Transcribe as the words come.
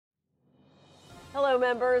Hello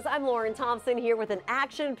members, I'm Lauren Thompson here with an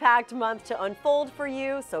action-packed month to unfold for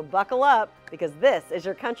you, so buckle up because this is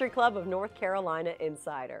your Country Club of North Carolina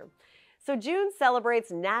Insider. So June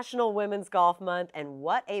celebrates National Women's Golf Month, and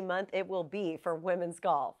what a month it will be for women's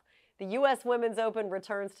golf. The U.S. Women's Open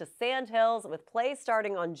returns to Sand Hills with play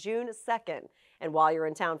starting on June 2nd. And while you're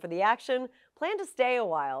in town for the action, plan to stay a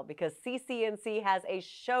while because CCNC has a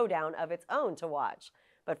showdown of its own to watch.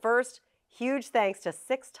 But first, huge thanks to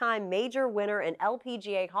six-time major winner and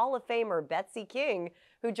LPGA Hall of Famer Betsy King,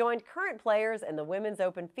 who joined current players in the Women's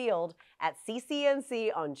Open field at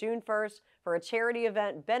CCNC on June 1st for a charity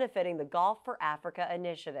event benefiting the Golf for Africa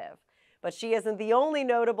initiative. But she isn't the only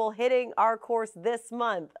notable hitting our course this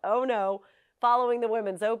month. Oh no. Following the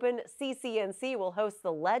Women's Open, CCNC will host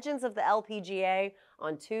the Legends of the LPGA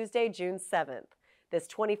on Tuesday, June 7th. This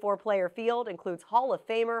 24-player field includes Hall of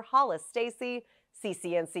Famer Hollis Stacy,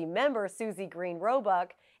 CCNC member Susie Green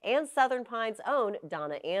Roebuck, and Southern Pines' own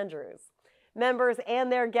Donna Andrews. Members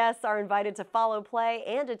and their guests are invited to follow play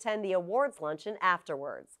and attend the awards luncheon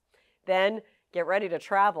afterwards. Then, get ready to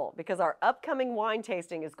travel because our upcoming wine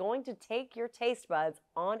tasting is going to take your taste buds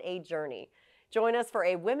on a journey. Join us for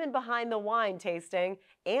a Women Behind the Wine tasting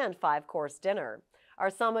and 5-course dinner. Our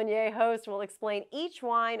sommelier host will explain each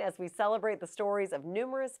wine as we celebrate the stories of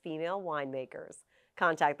numerous female winemakers.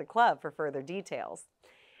 Contact the club for further details.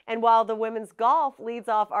 And while the women's golf leads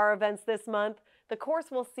off our events this month, the course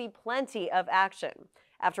will see plenty of action.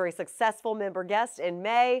 After a successful member guest in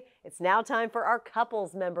May, it's now time for our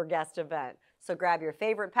couples member guest event. So grab your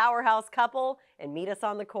favorite powerhouse couple and meet us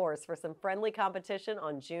on the course for some friendly competition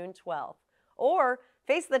on June 12th. Or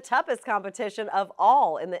face the toughest competition of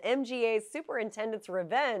all in the MGA's Superintendent's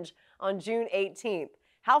Revenge on June 18th.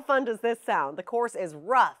 How fun does this sound? The course is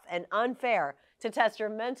rough and unfair to test your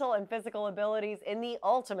mental and physical abilities in the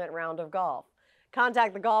ultimate round of golf.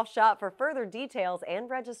 Contact the golf shop for further details and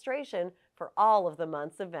registration for all of the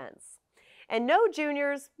month's events. And no,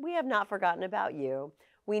 juniors, we have not forgotten about you.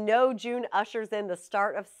 We know June ushers in the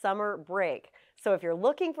start of summer break. So if you're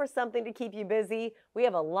looking for something to keep you busy, we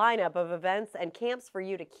have a lineup of events and camps for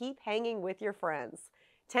you to keep hanging with your friends.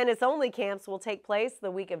 Tennis-only camps will take place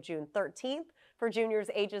the week of June 13th for juniors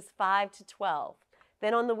ages 5 to 12.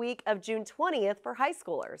 Then on the week of June 20th for high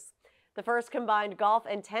schoolers. The first combined golf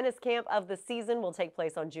and tennis camp of the season will take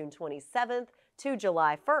place on June 27th to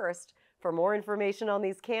July 1st. For more information on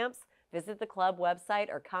these camps, visit the club website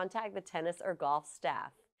or contact the tennis or golf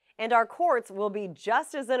staff. And our courts will be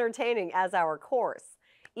just as entertaining as our course.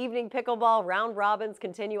 Evening pickleball round robins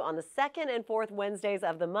continue on the 2nd and 4th Wednesdays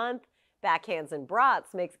of the month. Backhands and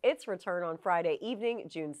Brats makes its return on Friday evening,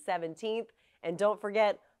 June 17th. And don't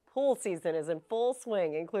forget, pool season is in full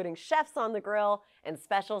swing, including chefs on the grill and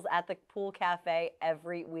specials at the pool cafe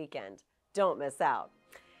every weekend. Don't miss out.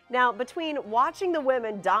 Now, between watching the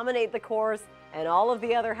women dominate the course and all of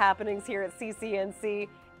the other happenings here at CCNC,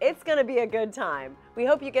 it's going to be a good time. We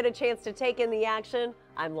hope you get a chance to take in the action.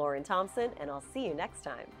 I'm Lauren Thompson, and I'll see you next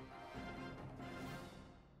time.